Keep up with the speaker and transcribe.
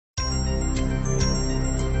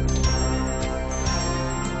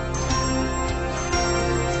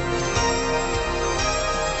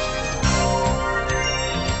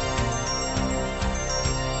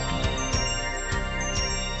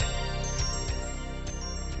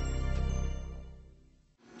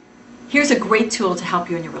Here's a great tool to help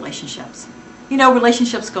you in your relationships. You know,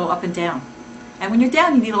 relationships go up and down. And when you're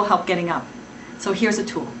down, you need a little help getting up. So here's a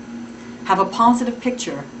tool. Have a positive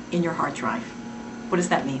picture in your hard drive. What does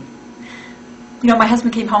that mean? You know, my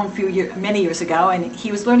husband came home many years ago, and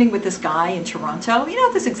he was learning with this guy in Toronto, you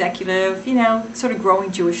know, this executive, you know, sort of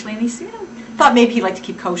growing Jewishly, and he thought maybe he'd like to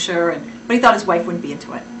keep kosher, but he thought his wife wouldn't be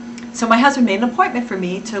into it. So my husband made an appointment for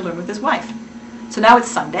me to learn with his wife. So now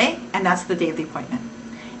it's Sunday, and that's the day of the appointment.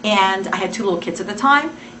 And I had 2 little kids at the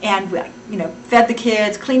time, and you know, fed the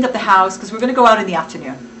kids, cleaned up the house, because we're going to go out in the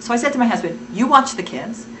afternoon. So I said to my husband, you watch the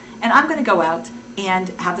kids, and I'm going to go out and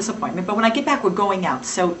have this appointment, but when I get back, we're going out,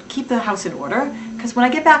 so keep the house in order, because when I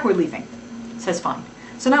get back, we're leaving. Says fine.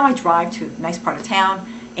 So now I drive to a nice part of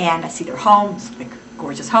town, and I see their home, it's a big,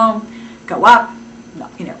 gorgeous home, go up,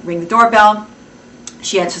 you know, ring the doorbell.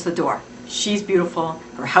 She answers the door. She's beautiful,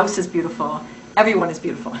 her house is beautiful, everyone is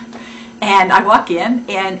beautiful. And I walk in,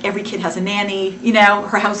 and every kid has a nanny, you know,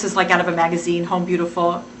 her house is like out of a magazine, Home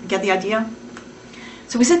Beautiful. Get the idea?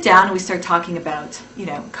 So we sit down and we start talking about, you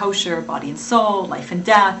know, kosher, body and soul, life and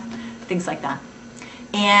death, things like that.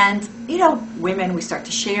 And, you know, women, we start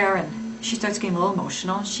to share, and she starts getting a little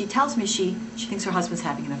emotional. She tells me she thinks her husband's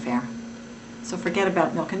having an affair. So forget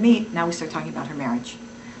about milk and meat, now we start talking about her marriage.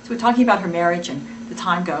 So we're talking about her marriage, and the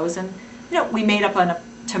time goes, and, you know, we made up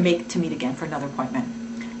to meet again for another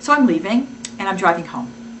appointment. So I'm leaving, and I'm driving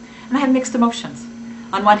home. And I have mixed emotions.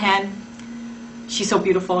 On one hand, she's so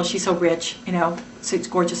beautiful, she's so rich, you know, so it's a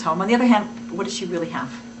gorgeous home. On the other hand, what does she really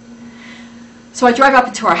have? So I drive up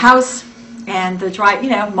into our house, and the you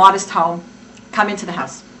know, modest home, come into the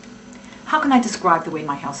house. How can I describe the way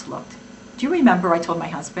my house looked? Do you remember I told my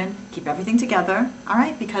husband, keep everything together, all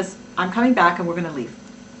right, because I'm coming back and we're going to leave.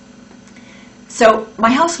 So my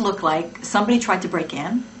house looked like somebody tried to break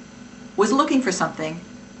in, was looking for something,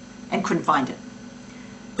 and couldn't find it.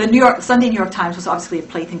 The Sunday New York Times was obviously a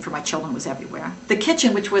plaything for my children, was everywhere. The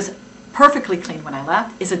kitchen, which was perfectly clean when I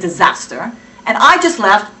left, is a disaster. And I just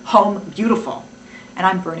left home beautiful. And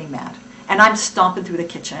I'm burning mad. And I'm stomping through the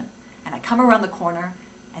kitchen. And I come around the corner,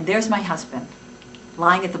 and there's my husband,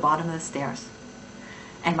 lying at the bottom of the stairs.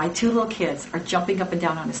 And my 2 little kids are jumping up and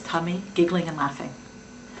down on his tummy, giggling and laughing.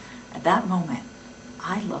 At that moment,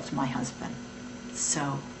 I loved my husband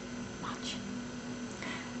so much.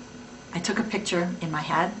 I took a picture in my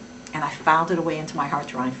head, and I filed it away into my hard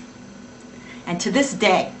drive. And to this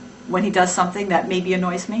day, when he does something that maybe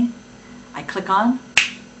annoys me, I click on,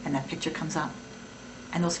 and that picture comes up.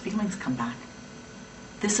 And those feelings come back.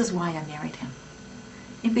 This is why I married him.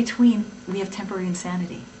 In between, we have temporary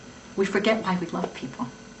insanity. We forget why we love people.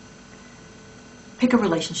 Pick a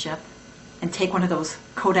relationship, and take one of those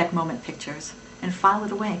Kodak moment pictures, and file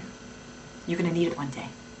it away. You're going to need it one day.